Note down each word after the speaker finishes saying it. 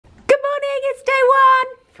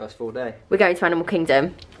First full day. We're going to Animal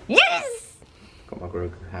Kingdom. Yes! Got my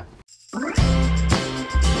Grogu hat.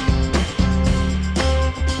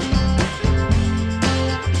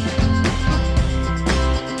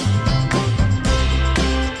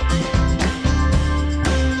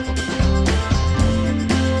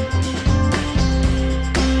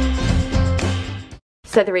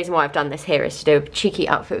 So the reason why I've done this here is to do a cheeky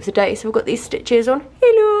outfit of the day. So we've got these stitches on.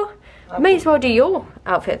 Hello! May as well do your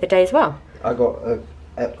outfit of the day as well. I got a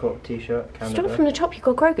Epcot t-shirt. Start from the top, you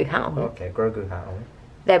got Grogu hat on. Okay, Grogu hat on.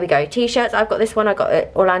 There we go. T-shirts. I've got this one I got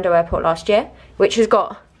at Orlando Airport last year, which has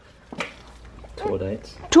got tour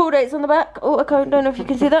dates. Tour dates on the back. Oh, I don't know if you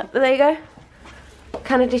can see that, but there you go.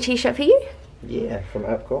 Canada t-shirt for you. Yeah, from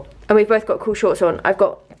Epcot. And we've both got cool shorts on. I've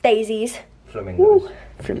got daisies. Flamingos. Ooh,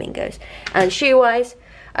 flamingos. And shoe-wise,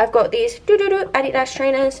 I've got these Adidas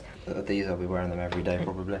trainers. These, I'll be wearing them every day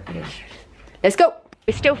probably. Let's go.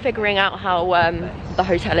 We're still figuring out how the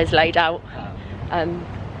hotel is laid out.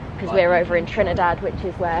 Because we're over in Trinidad, which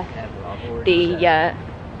is where the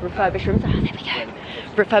refurbished rooms are. There we go.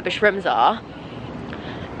 Refurbished rooms are.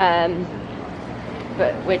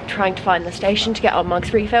 But we're trying to find the station to get our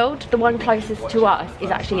mugs refilled. The one closest to us is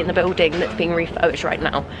actually in the building that's being refurbished right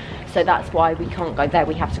now. So that's why we can't go there.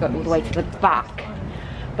 We have to go all the way to the back.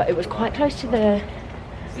 But it was quite close to the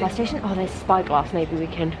bus station. Oh, there's Spyglass. Maybe we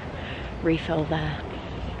can refill there.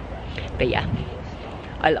 But yeah,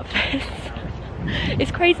 I love this.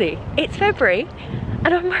 It's crazy. It's February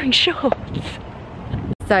and I'm wearing shorts.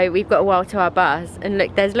 So we've got a while to our bus, and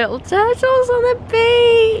look, there's little turtles on the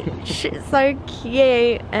beach. It's so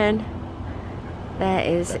cute. And there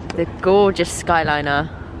is the gorgeous Skyliner,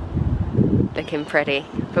 looking pretty,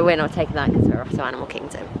 but we're not taking that because we're off to Animal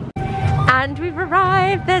Kingdom. And we've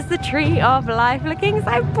arrived. There's the Tree of Life, looking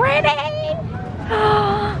so pretty.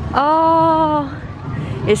 Oh,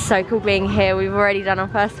 it's so cool being here. We've already done our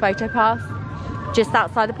first photo pass just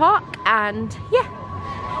outside the park, and yeah,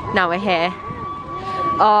 now we're here.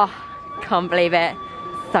 Oh, can't believe it.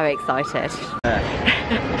 So excited.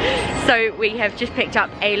 So we have just picked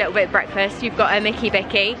up a little bit of breakfast. You've got a Mickey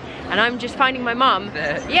Bicky, and I'm just finding my mum.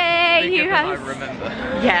 Yay, who has, I remember.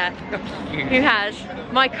 Yeah, who has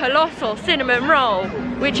my colossal cinnamon roll,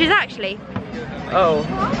 which is actually, oh,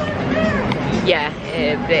 yeah,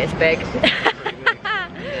 it's big.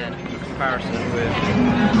 Yeah, in comparison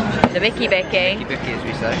with the Mickey Bicky. Mickey Bicky, as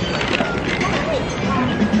we say.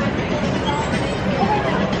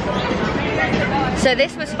 So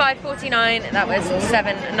this was $5.49, that was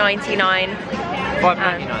 $7.99.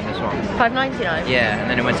 $5.99 this one. $5.99? Yeah, and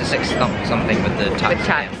then it went to $6 something with the tax. With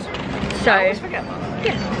tax. So,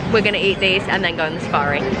 yeah, we're gonna eat these and then go on the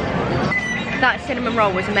safari. That cinnamon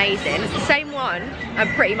roll was amazing. Same one,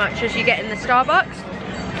 pretty much as you get in the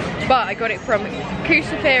Starbucks, but I got it from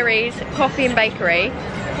Kusafiri's Coffee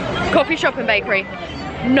Shop and Bakery.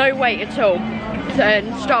 No wait at all.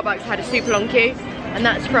 And Starbucks had a super long queue. And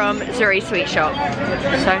that's from Zuri Sweet Shop.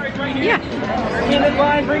 So, yeah.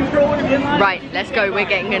 Right, let's go. We're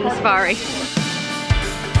getting in the safari.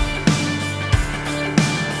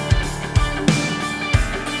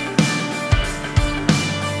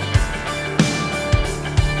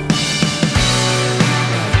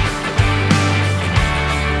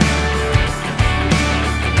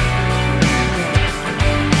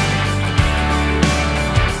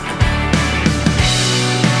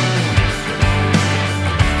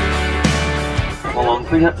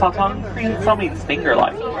 Prehensile means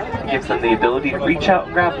finger-like. It gives them the ability to reach out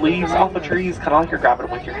and grab leaves off of trees, kind of like you're grabbing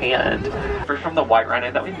them with your hand. We're from the white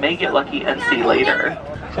rhino that we may get lucky and see later.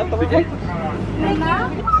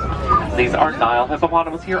 These are Nile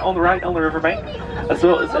hippopotamus here on the right on the riverbank, as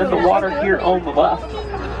well as in the water here on the left.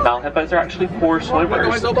 Nile hippos are actually poor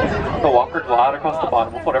swimmers. They'll walk or glide across the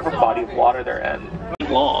bottom of whatever body of water they're in.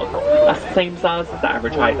 Long. That's the same size as the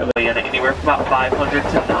average height of a man, anywhere from about 500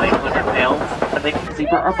 to 900 pounds. And the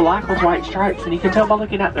zebra are black with white stripes, and you can tell by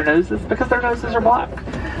looking at their noses because their noses are black.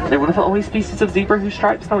 They're one of the only species of zebra whose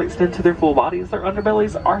stripes don't extend to their full bodies. Their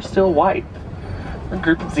underbellies are still white. The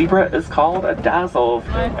group of zebra is called a dazzle.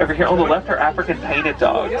 Over here on the left are African painted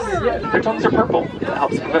dogs. Their tongues are purple. That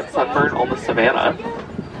helps prevent sunburn on the savannah.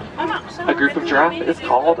 A group of giraffe is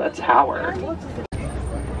called a tower.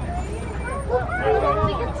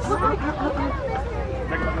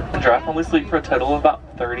 Giraffe only sleep for a total of about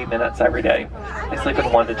 30 minutes every day. They sleep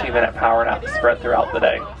in 1 to 2 minute power naps spread throughout the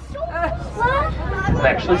day. They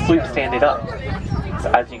actually sleep standing up.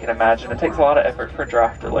 So as you can imagine, it takes a lot of effort for a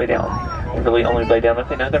giraffe to lay down. They really only lay down if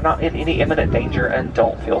they know they're not in any imminent danger and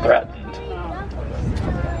don't feel threatened.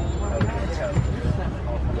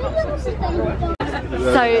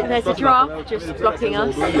 So there's a giraffe just blocking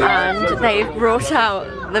us, and they've brought out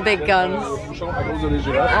the big guns and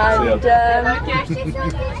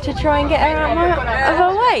to try and get her out of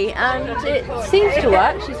our way, and it seems to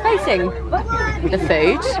work. She's facing the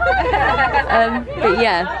food, but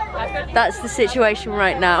yeah, that's the situation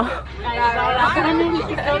right now.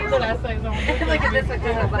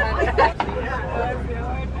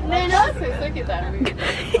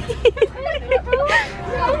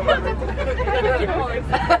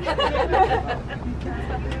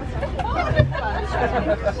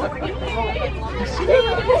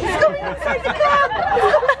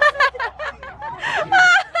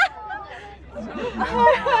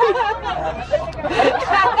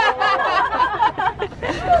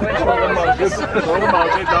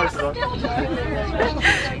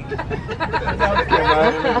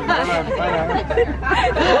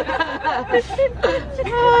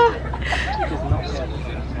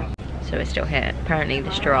 So we're still here. Apparently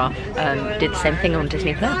this giraffe did the same thing on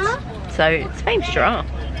Disney Plus. So it's famous giraffe.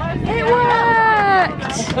 It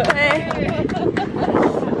worked!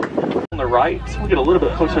 On the right, we'll get a little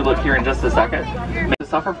bit closer look here in just a second. They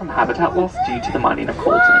suffer from habitat loss due to the mining of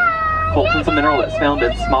coltan. Coltan's a mineral that's found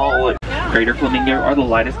in small greater flamingo are the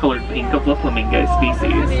lightest colored pink of the flamingo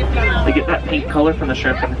species. They get that pink color from the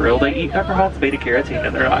shrimp and krill they eat that provides beta carotene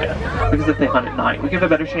in their diet. Because if they hunt at night, we give a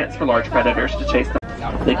better chance for large predators to chase them.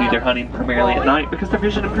 They do their hunting primarily at night because their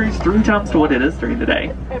vision improves 3 times to what it is during the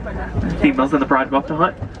day. Females and the bride go off to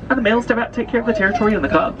hunt, and the males step out to take care of the territory and the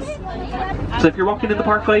cubs. So if you're walking in the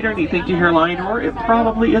park later and you think you hear a lion roar, it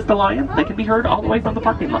probably is the lion. They can be heard all the way from the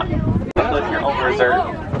parking lot. Live here on the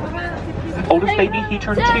reserve. Oldest baby, he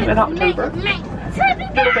turned 2 in October.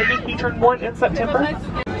 Little baby, he turned 1 in September.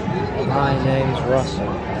 My name's Russell.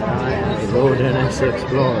 I am a wilderness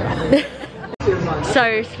explorer.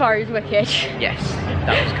 So Safari's wicked. Yes,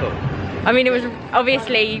 that was cool. I mean, it was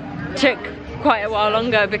obviously took quite a while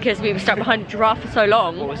longer because we were stuck behind a giraffe for so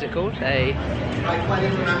long. What was it called? A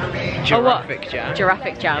giraffic jam.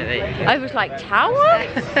 Giraffic jam. Yeah, I was like, tower?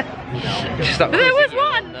 Just But there was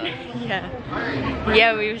one! Yeah.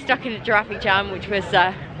 Yeah, we were stuck in a giraffic jam, which was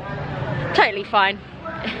totally fine.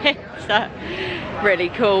 It's really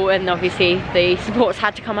cool, and obviously the supports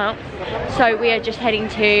had to come out. So we are just heading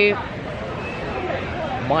to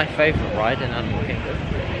my favourite ride in Animal Kingdom.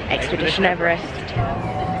 Expedition Everest.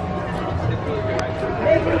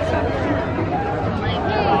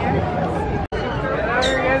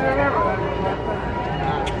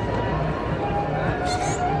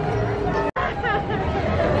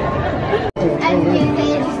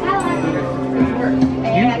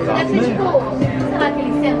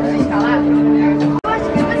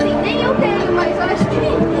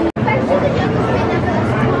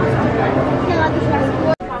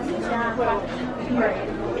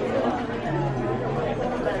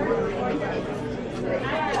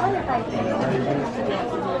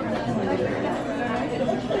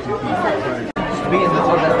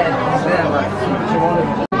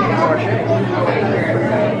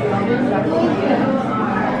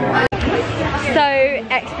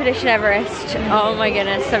 Expedition Everest. Oh my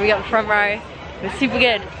goodness, so we got the front row. It was super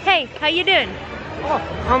good. Hey, how you doing? Oh,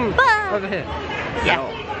 I'm over here. Yeah.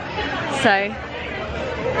 So,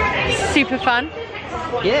 super fun.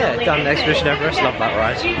 Yeah, done Expedition Everest, love that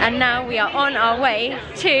ride. And now we are on our way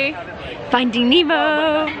to Finding Nemo.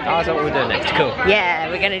 Oh, is that what we're doing next? Cool. Yeah,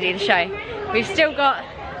 we're going to do the show. We've still got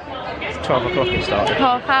It's 12 o'clock it started.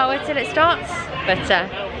 half hour till it starts. But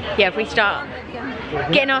yeah, if we start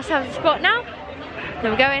getting ourselves a spot now,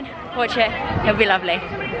 then we're going, watch it, it'll be lovely.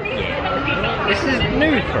 Yeah. This is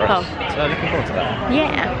new for us, so looking forward to that.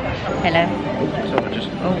 Yeah. Hello. So we're just,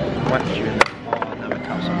 whacked you in the, no, we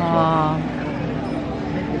cut some as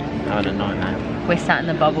well. No, nightmare. We're sat in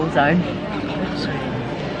the bubble zone.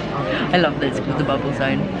 I love this called the bubble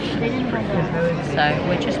zone. So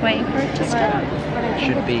we're just waiting for it to start. It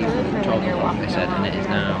should be 12 o'clock, they said, and it is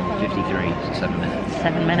now 53, so 7 minutes.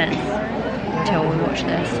 7 minutes until we watch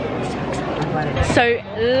this. So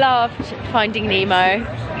loved Finding Nemo.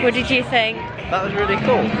 What did you think? That was really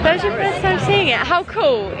cool. That was your first time seeing it. How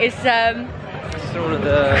cool is Sort of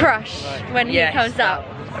the Crush when he comes up?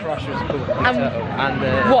 Crush was cool. And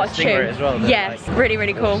the watch stingray him. as well. Yes, like, really,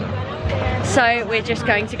 really cool. Awesome. So we're just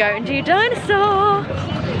going to go and do Dinosaur.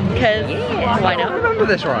 Because why not? I remember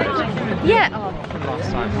this ride. Yeah. From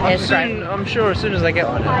last time. I'm sure as soon as I get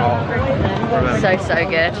on it, I'll remember. So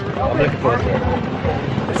good. I'm looking forward to it.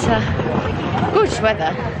 It's gorgeous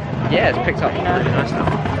weather. Yeah, it's picked up really nice now.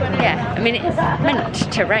 Yeah, I mean it's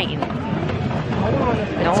meant to rain.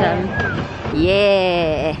 But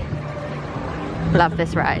yeah. Love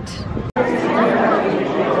this ride.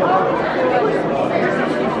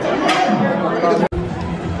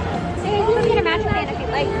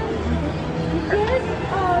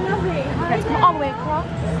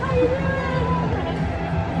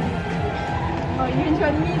 Oh, you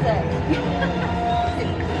enjoy the music?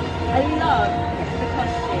 I love the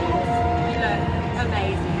costumes. You look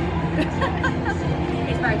amazing.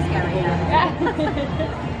 It's very scary, yeah.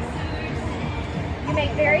 You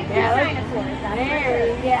make very cute dinosaurs.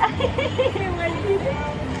 Very, yeah.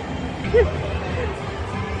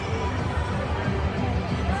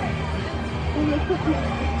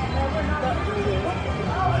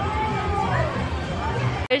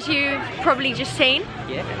 As you've probably just seen,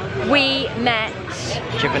 we met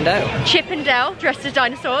Chip and Dale dressed as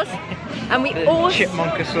dinosaurs, and we also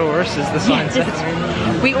Chipmunkosaurus, as the sign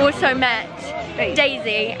says. We also met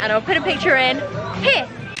Daisy, and I'll put a picture in here.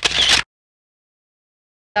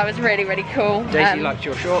 That was really, really cool. Daisy liked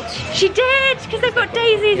your shorts. She did, because they've got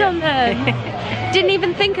daisies on them. Didn't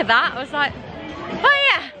even think of that. I was like, oh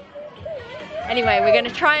yeah. Anyway, we're going to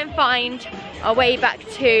try and find our way back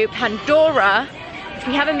to Pandora, which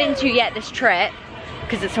we haven't been to yet this trip,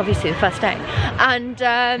 because it's obviously the first day. And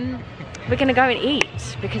we're going to go and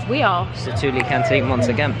eat, because we are... Satuli Canteen once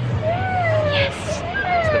again. Yes.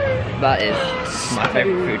 That is my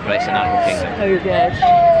favourite food place in Animal Kingdom. So good.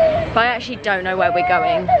 But I actually don't know where we're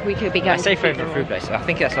going. We could be going I say favourite food place. I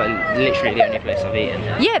think that's like literally the only place I've eaten.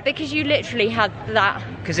 Yeah, because you literally had that.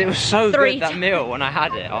 Because it was so good, that meal, when I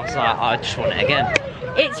had it. I was like, I just want it again.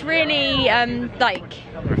 It's really, like...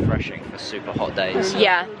 refreshing for super hot days.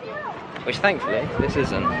 Yeah. Which thankfully, this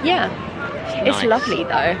isn't. Yeah. It's nice. lovely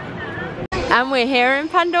though. And we're here in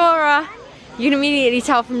Pandora. You can immediately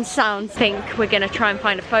tell from the sounds. I think we're going to try and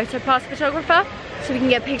find a photo pass photographer so we can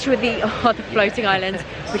get a picture with the the floating islands,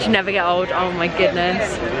 which never get old. Oh my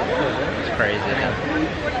goodness. It's crazy, isn't it?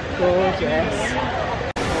 Gorgeous.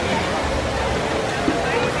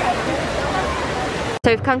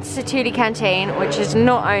 So we've come to Satuli Canteen, which is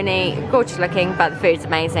not only gorgeous looking, but the food's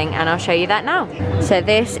amazing, and I'll show you that now. So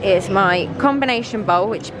this is my combination bowl,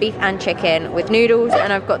 which is beef and chicken with noodles,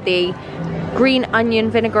 and I've got the green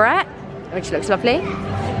onion vinaigrette, which looks lovely.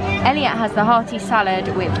 Elliot has the hearty salad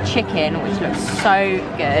with chicken, which looks so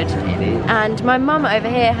good. And my mum over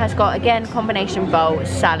here has got, again, combination bowl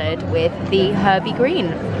salad with the herby green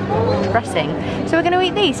dressing. So we're going to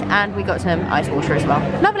eat these, and we got some ice water as well.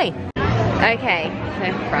 Lovely. Okay,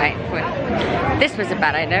 so right, this was a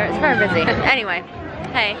bad idea. It's very busy. Anyway,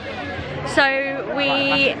 hey. So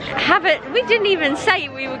we didn't even say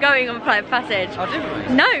we were going on Flight of Passage. Oh, didn't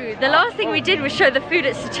we? No, the last thing we did was show the food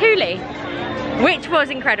at Satuli, which was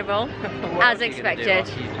incredible, as expected.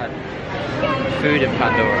 Food in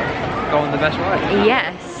Pandora. Go on the best ride.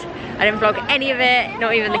 Yes. I didn't vlog any of it,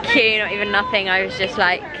 not even the queue, not even nothing. I was just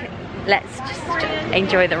like, let's just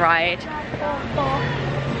enjoy the ride.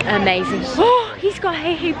 Amazing. Oh, he's got a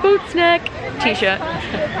Hey Hey Boots neck t-shirt.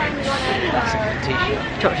 That's a good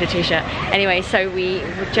t-shirt. Chocolate t-shirt. Anyway, so we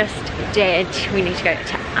just did, we need to go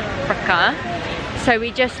to Africa. So we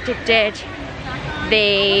just did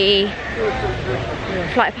the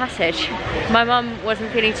Flight of Passage. My mum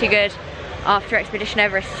wasn't feeling too good after Expedition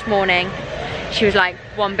Everest this morning. She was like,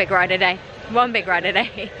 one big ride a day. One big ride a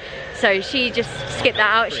day. So she just skipped that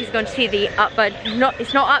out. She's gone to see the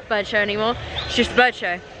it's not Up Bird Show anymore. It's just the Bird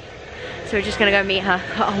Show. So we're just gonna go meet her.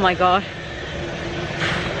 Oh my god.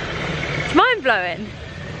 It's mind blowing.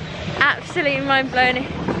 Absolutely mind blowing.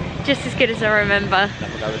 Just as good as I remember.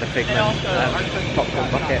 We'll go with the figment popcorn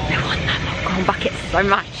bucket. I want that popcorn bucket so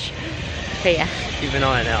much. But yeah. You've been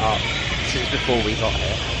eyeing it up since before we got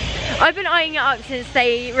here. I've been eyeing it up since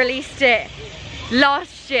they released it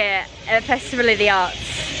last year at Festival of the Arts.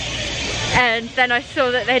 And then I saw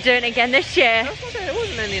that they're doing it again this year. It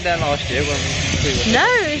wasn't only there last year when we were... No,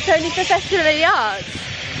 it's only for Festival of the Arts.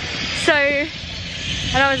 So,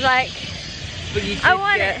 and I was like, but you did I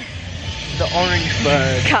want get it. The orange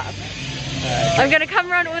bird cup. I'm gonna come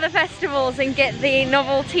around all the festivals and get the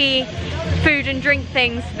novelty food and drink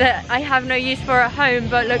things that I have no use for at home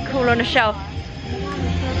but look cool on a shelf.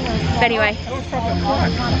 But anyway.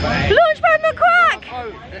 Launchpad McQuack!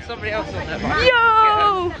 Oh, there's somebody else on there.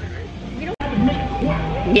 Yo!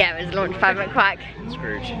 Yeah, it was Launchpad McQuack.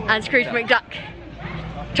 Scrooge. And Scrooge McDuck.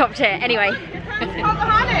 Top tier. Anyway.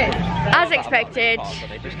 As expected.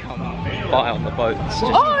 They just come by on the boats.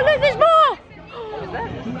 Oh, look, there's more!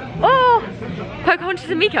 Oh! Pocahontas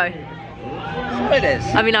and Miko. It is.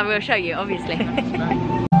 I mean, I will show you, obviously.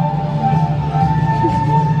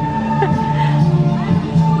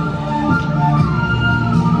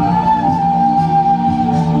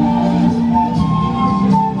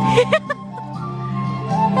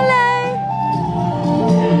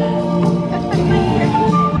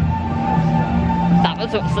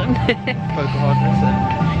 Awesome. Pocahontas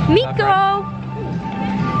and Miko!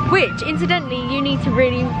 Which, incidentally, you need to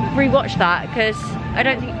really rewatch that because I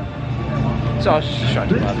don't think. So I was just trying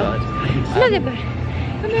to buy birds.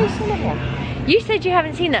 No, you said you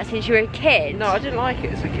haven't seen that since you were a kid. No, I didn't like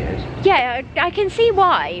it as a kid. Yeah, I can see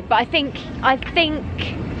why, but I think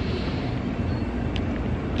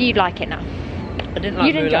you'd like it now. I didn't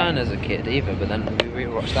like Mulan as a kid either, but then we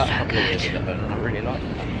rewatched that a couple of years ago and I really liked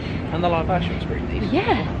it. And the live action was pretty decent.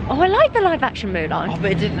 Yeah. Oh, I like the live action Mulan. Oh,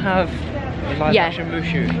 but it didn't have a live action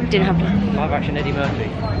Mushu. Didn't have live action Eddie Murphy.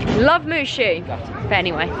 Love Mushu. But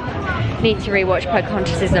anyway, need to rewatch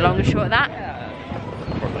Pocahontas is the long and short of that.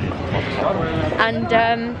 And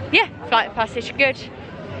yeah, Flight of Passage, good.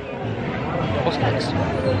 What's next?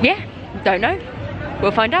 Yeah, don't know.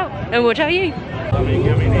 We'll find out and we'll tell you.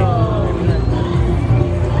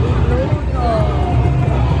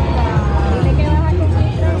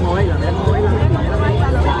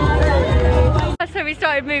 So we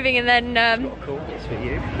started moving and then Cool, it's for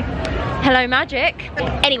you. hello magic.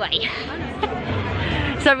 Anyway.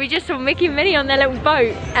 So we just saw Mickey and Minnie on their little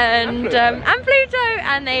boat and Pluto,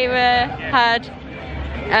 and they had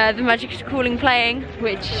the Magic is Calling playing,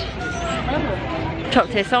 which top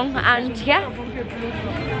tier song, and yeah,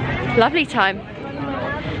 lovely time.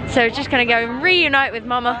 So we're just gonna go and reunite with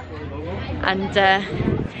Mama and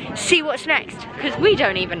see what's next, because we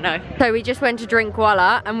don't even know. So we just went to drink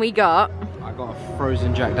Walla and we got I got a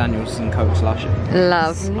frozen Jack Daniels and Coke slushy.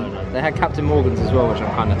 Love. They had Captain Morgan's as well, which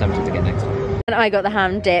I'm kind of tempted to get next time. And I got the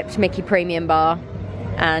hand dipped Mickey Premium Bar,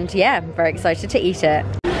 and yeah, I'm very excited to eat it.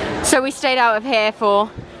 So we stayed out of here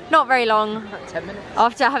for not very long. 10 minutes.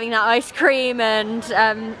 After having that ice cream and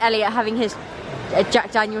Elliot having his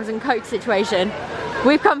Jack Daniels and Coke situation,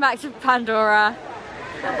 we've come back to Pandora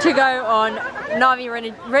to go on Navi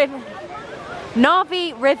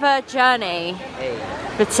River journey. Hey.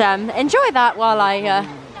 But enjoy that while I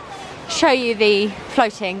show you the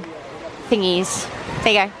floating thingies.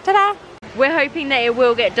 There you go. Ta-da! We're hoping that it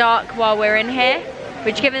will get dark while we're in here,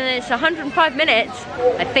 which, given that it's 105 minutes,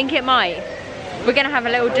 I think it might. We're gonna have a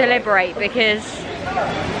little deliberate, because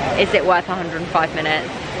is it worth 105 minutes?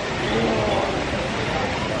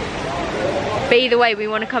 But either way, we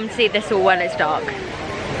want to come see this all when it's dark.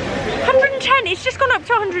 110, it's just gone up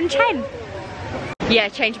to 110. Yeah,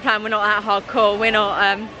 change of plan, we're not that hardcore. We're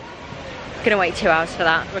not gonna wait 2 hours for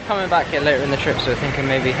that. We're coming back here later in the trip, so we're thinking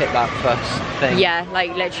maybe hit that first thing. Yeah,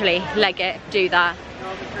 like literally leg it, do that.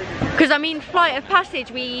 Because I mean, Flight of Passage,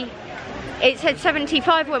 it said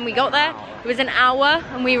 75 when we got there. It was an hour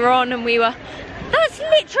and we were on and we were, that's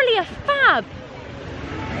literally a fab.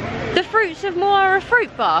 The Fruits of Moira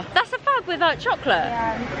fruit bar. That's a fab without chocolate.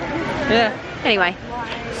 Yeah. Anyway,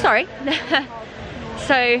 sorry.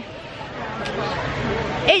 So,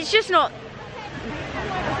 it's just not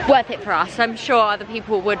worth it for us. I'm sure other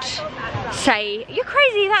people would say, you're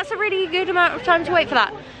crazy, that's a really good amount of time to wait for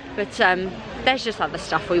that. But there's just other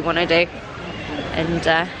stuff we want to do. And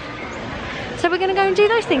so we're going to go and do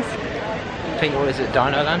those things. I think, what is it,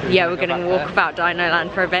 Dinoland? Yeah, we're going to walk about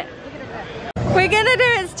Dinoland for a bit. We're going to do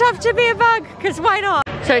It's Tough to Be a Bug, because why not?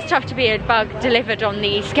 So it's tough to be a bug delivered on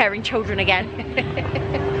the scaring children again.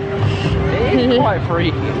 It's quite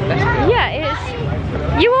freaky. Yeah, it is.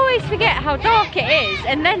 You always forget how dark it is,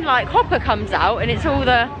 and then like Hopper comes out and it's all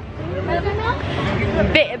the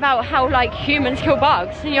bit about how like humans kill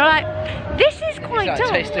bugs, and you're like, this is quite dark.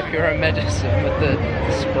 It's like taste of your own medicine with the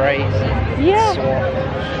sprays and swat.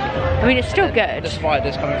 I mean, it's still good. The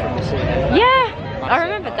spiders coming from the ceiling. Yeah, I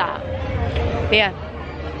remembered that. But yeah,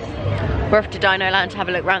 we're off to Dinoland to have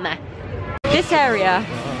a look around there. This area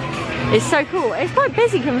is so cool. It's quite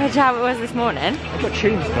busy compared to how it was this morning. They've got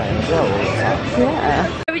tunes playing as well all the time. Yeah.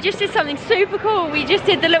 We just did something super cool. We just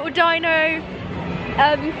did the little dino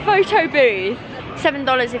photo booth.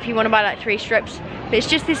 $7 if you want to buy like 3 strips. But it's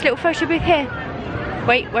just this little photo booth here.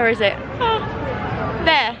 Wait, where is it? Oh,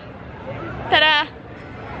 there. Ta-da!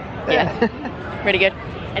 Yeah, really good.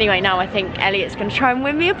 Anyway, now I think Elliot's going to try and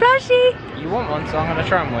win me a plushie. You want one, so I'm going to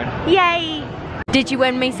try and win. Yay! Did you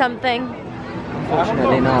win me something?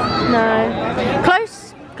 Unfortunately not. No.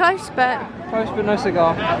 Close, but... Close, but no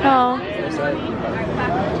cigar. Oh.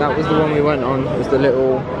 That was the one we went on. It was the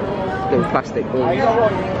little plastic balls.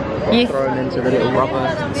 Thrown into the little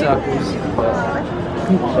rubber circles. But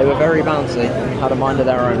they were very bouncy and had a mind of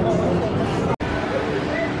their own.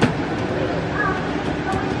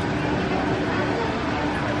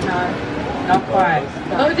 Not quite.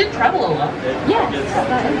 Oh, it did travel a lot. Yeah.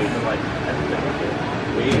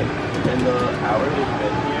 In the hour we've been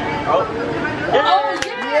here. Oh,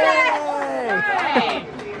 yeah!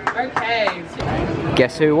 Okay.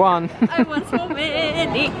 Guess who won? I want small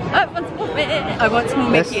Minnie. I want small Minnie. I want small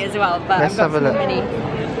Mickey as well, but let's I've got have a small look. Minnie.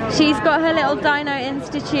 She's got her little Dino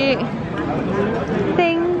Institute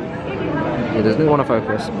thing. Yeah, doesn't want to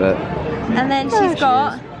focus, but... And then she's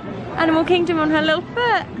got Animal Kingdom on her little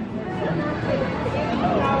foot.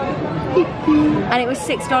 And it was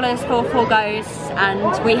 $6 for 4 goes,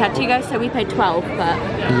 and we had 2 goes, so we paid 12, but...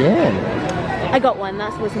 Yeah. I got one,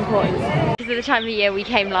 that's what's important. Because of the time of year we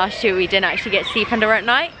came last year, we didn't actually get to see Pandora at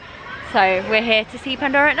night. So we're here to see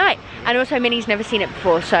Pandora at night. And also Minnie's never seen it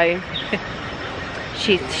before, so...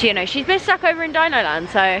 you know, she's been stuck over in Dinoland,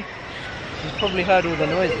 so... She's probably heard all the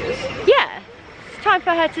noises. Yeah. It's time for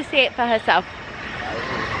her to see it for herself.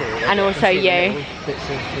 And also you. Bits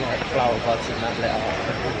of like flower buds and that lit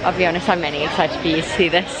up. I'll be honest, I'm really excited for you to see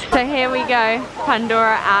this. So here we go,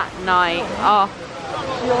 Pandora at night. Oh,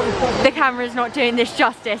 the camera's not doing this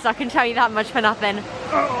justice, I can tell you that much for nothing.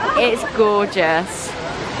 It's gorgeous.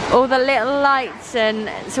 All the little lights and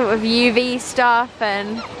sort of UV stuff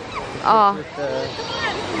and oh,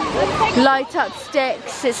 light up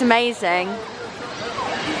sticks, it's amazing.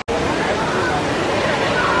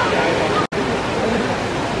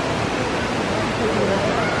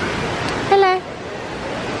 Hello.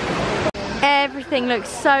 Everything looks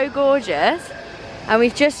so gorgeous, and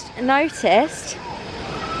we've just noticed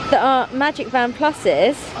that our Magic Van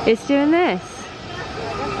Pluses is doing this.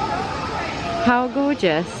 How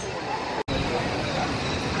gorgeous.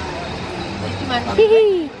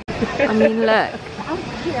 I mean, look,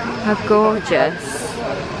 how gorgeous.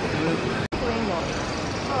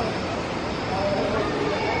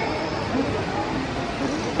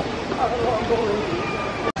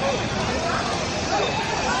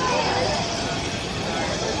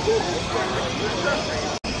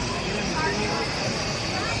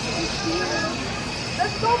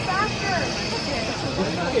 Let's go faster.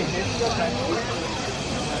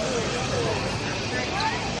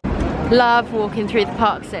 Love walking through the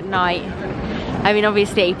parks at night. I mean,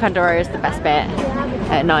 obviously Pandora is the best bit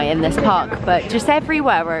at night in this park, but just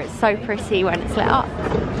everywhere where it's so pretty when it's lit up.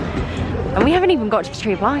 And we haven't even got to the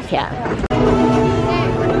Tree of Life yet.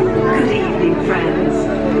 Good evening, friends.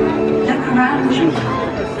 Look around you.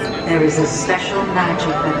 There is a special magic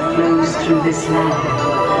that flows through this land.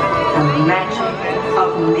 The magic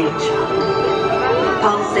of nature.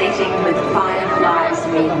 Pulsating with fireflies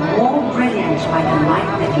made more brilliant by the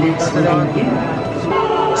light that lives within you.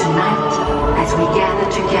 Tonight, as we gather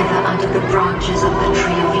together under the branches of the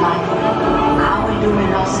Tree of Life, our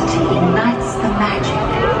luminosity ignites the magic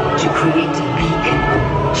to create a beacon,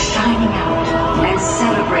 shining out and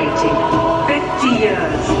celebrating 50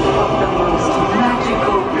 years of the most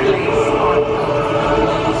magical place on earth.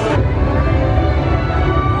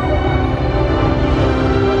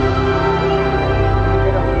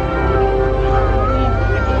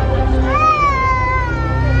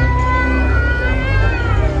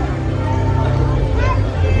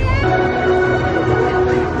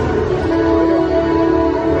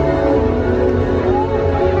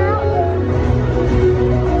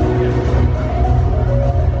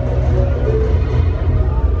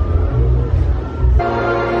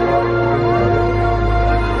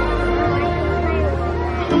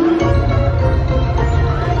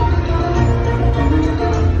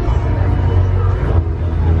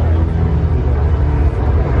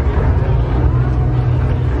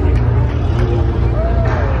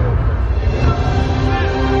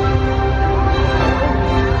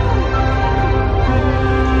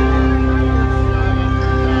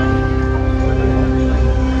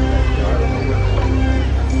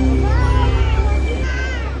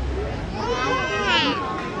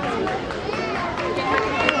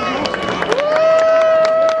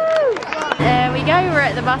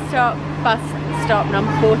 Bus stop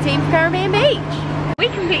number 14 for Caribbean Beach. We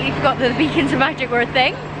completely forgot that the beacons of magic were a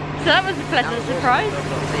thing, so that was a pleasant surprise.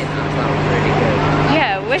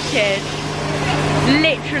 Yeah, wicked.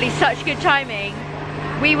 Literally such good timing.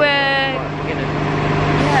 We were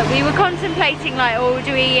contemplating like, oh,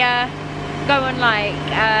 do we go on like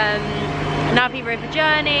Navi River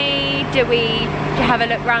journey? Do we have a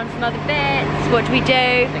look around some other bits? What do we do?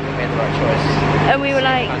 I think we made the right choice. And we were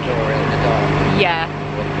like, Pandora in the dark. yeah.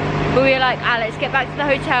 But we were like, let's get back to the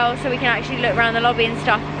hotel so we can actually look around the lobby and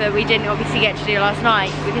stuff that we didn't obviously get to do last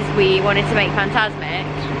night because we wanted to make Fantasmic.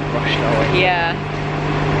 Rushed our way. Yeah.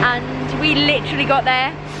 And we literally got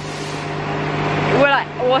there. We're like,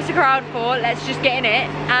 what's the crowd for? Let's just get in it.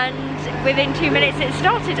 And within 2 minutes it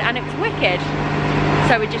started and it was wicked.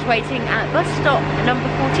 So we're just waiting at bus stop number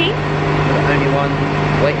 14. We're the only one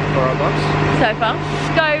waiting for our bus. So far.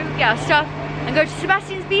 Let's go get our stuff and go to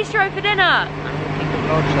Sebastian's Bistro for dinner.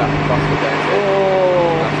 Oh,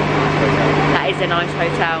 That is a nice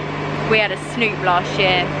hotel. We had a Snoop last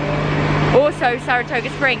year. Also, Saratoga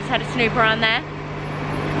Springs had a snoop around there.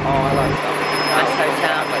 Oh, I like that. Nice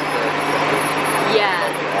hotel. Like Yeah.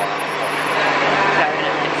 Very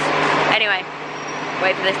nice. Anyway,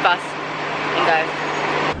 wait for this bus and go.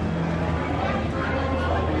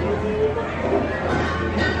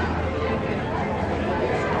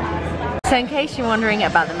 So in case you're wondering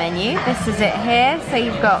about the menu, this is it here. So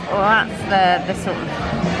you've got, well, that's the sort of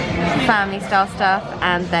family style stuff,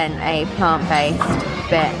 and then a plant-based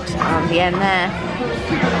bit on the end there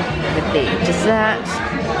with the dessert,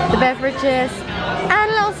 the beverages,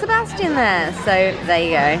 and little Sebastian there. So there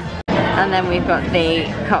you go. And then we've got the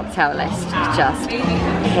cocktail list just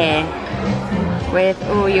here with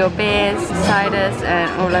all your beers, ciders,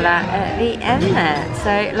 and all of that at the end there.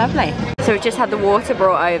 So lovely. So we've just had the water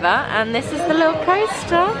brought over, and this is the little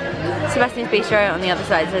coaster. Sebastian's Bistro. On the other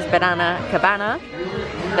side says Banana Cabana,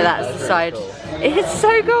 but that's the side. It's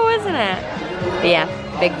so cool, isn't it? But yeah,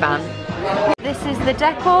 big fan. This is the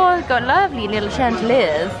decor. Got lovely little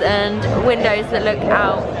chandeliers and windows that look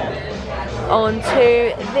out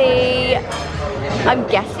onto the, I'm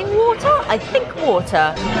guessing water? I think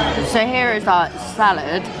water. So here is our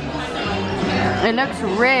salad. It looks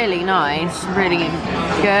really nice, really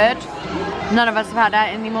good. None of us have had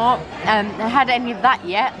that anymore. Had any of that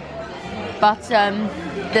yet, but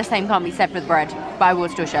the same can't be said for the bread, but I will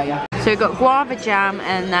still show you. So we've got guava jam,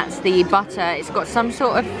 and that's the butter. It's got some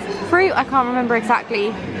sort of fruit, I can't remember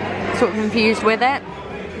exactly, sort of infused with it.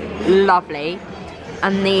 Lovely.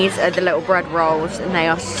 And these are the little bread rolls, and they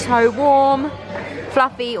are so warm,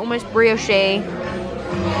 fluffy, almost brioche.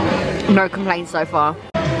 No complaints so far.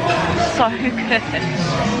 So good.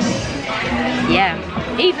 Yeah.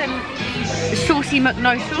 Even saucy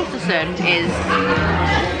McNo-Saucerson is...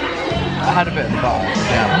 I had a bit of butter,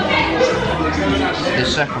 yeah. The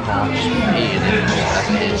second one was eating it as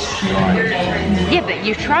it is, right? Yeah, but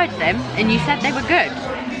you tried them and you said they were good.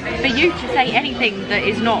 For you to say anything that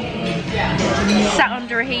is not sat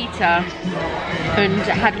under a heater and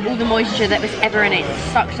had all the moisture that was ever in it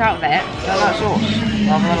sucked out of it. Yeah, that sauce.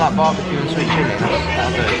 Rather than like barbecue and sweet chilli,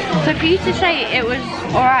 that'll do. So for you to say it was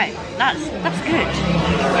alright, that's good.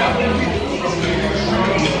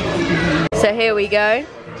 So here we go.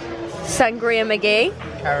 Sangria McGee.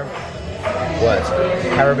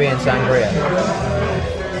 Caribbean sangria.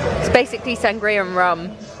 It's basically sangria and rum.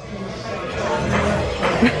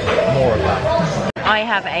 More of that. I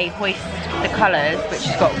have a Hoist the Colours, which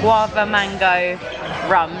has got guava, mango,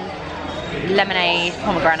 rum, lemonade,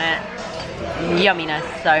 pomegranate, yumminess,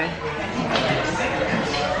 so.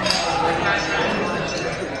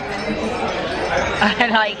 I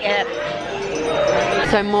like it.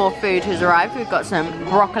 So more food has arrived. We've got some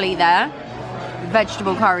broccoli there,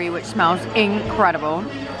 vegetable curry which smells incredible,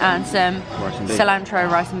 and some cilantro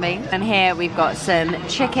rice and beans. And here we've got some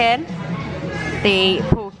chicken, the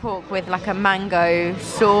pulled pork with like a mango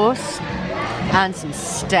sauce, and some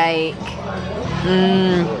steak.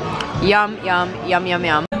 Yum, yum, yum, yum,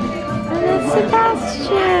 yum. And there's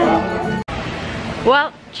Sebastian.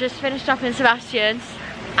 Well, just finished up in Sebastian's,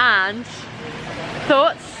 and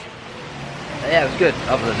thoughts? Yeah, it was good,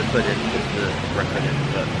 other than the pudding, just the bread pudding,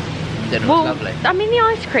 but dinner was lovely. I mean, the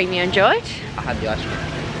ice cream you enjoyed? I had the ice cream.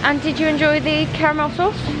 And did you enjoy the caramel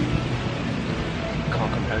sauce?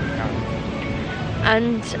 Can't complain with caramel.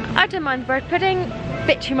 And I don't mind the bread pudding.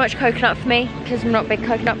 Bit too much coconut for me, because I'm not a big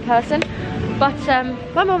coconut person. But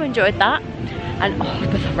my mum enjoyed that. And oh,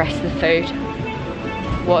 but the rest of the food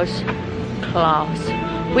was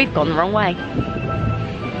class. We've gone the wrong way.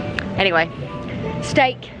 Anyway,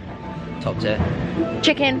 steak. Top tier.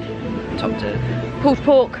 Chicken. Top tier. Pulled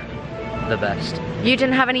pork. The best. You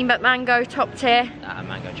didn't have any but mango, top tier.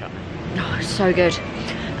 Mango chutney. Oh, so good.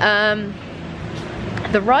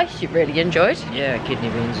 The rice you really enjoyed. Yeah, kidney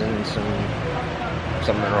beans and some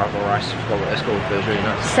other rice. I forgot what it's called, but it was really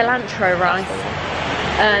nice. Cilantro rice.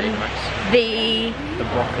 Really nice. The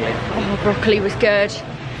broccoli. Oh, broccoli was good.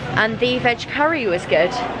 And the veg curry was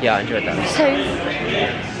good. Yeah, I enjoyed that.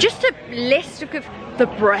 So, just a list of the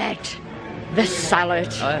bread, the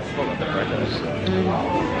salad. I forgot what the bread was.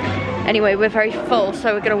 Anyway, we're very full,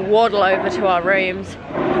 so we're going to waddle over to our rooms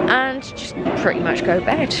and just pretty much go to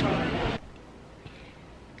bed.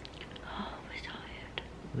 Oh, we're tired.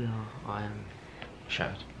 We are. I am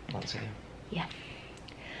shattered once again. Yeah.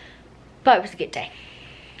 But it was a good day.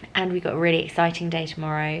 And we got a really exciting day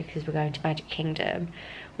tomorrow because we're going to Magic Kingdom.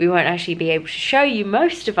 We won't actually be able to show you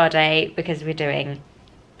most of our day because we're doing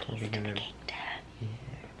Keys to the Kingdom. Yeah,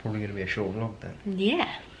 probably going to be a short vlog then. Yeah.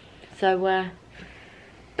 So,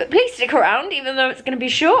 but please stick around even though it's going to be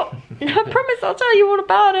short. I promise I'll tell you all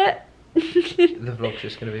about it. The vlog's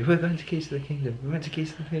just going to be, we're going to Keys to the Kingdom, we went to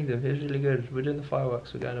Keys to the Kingdom, it was really good, we're doing the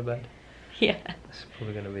fireworks, we're going to bed. Yeah. That's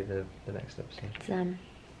probably going to be the next episode. It's,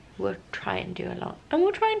 we'll try and do a lot. And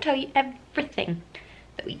we'll try and tell you everything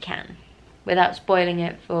that we can without spoiling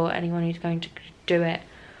it for anyone who's going to do it,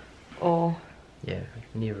 or yeah,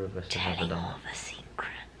 neither of us have ever done all it. the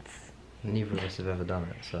secrets. Neither of us have ever done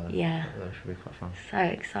it, so yeah, that should be quite fun. So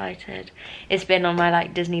excited. It's been on my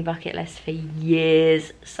like Disney bucket list for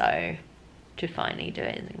years, so to finally do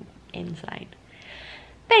it is insane.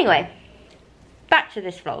 But anyway, back to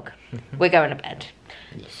this vlog. We're going to bed.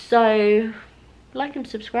 Yes. So like and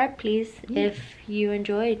subscribe please if you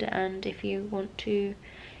enjoyed and if you want to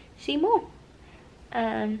see more.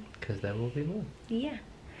 Because there will be more. Yeah.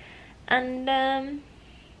 And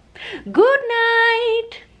good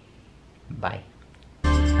night. Bye.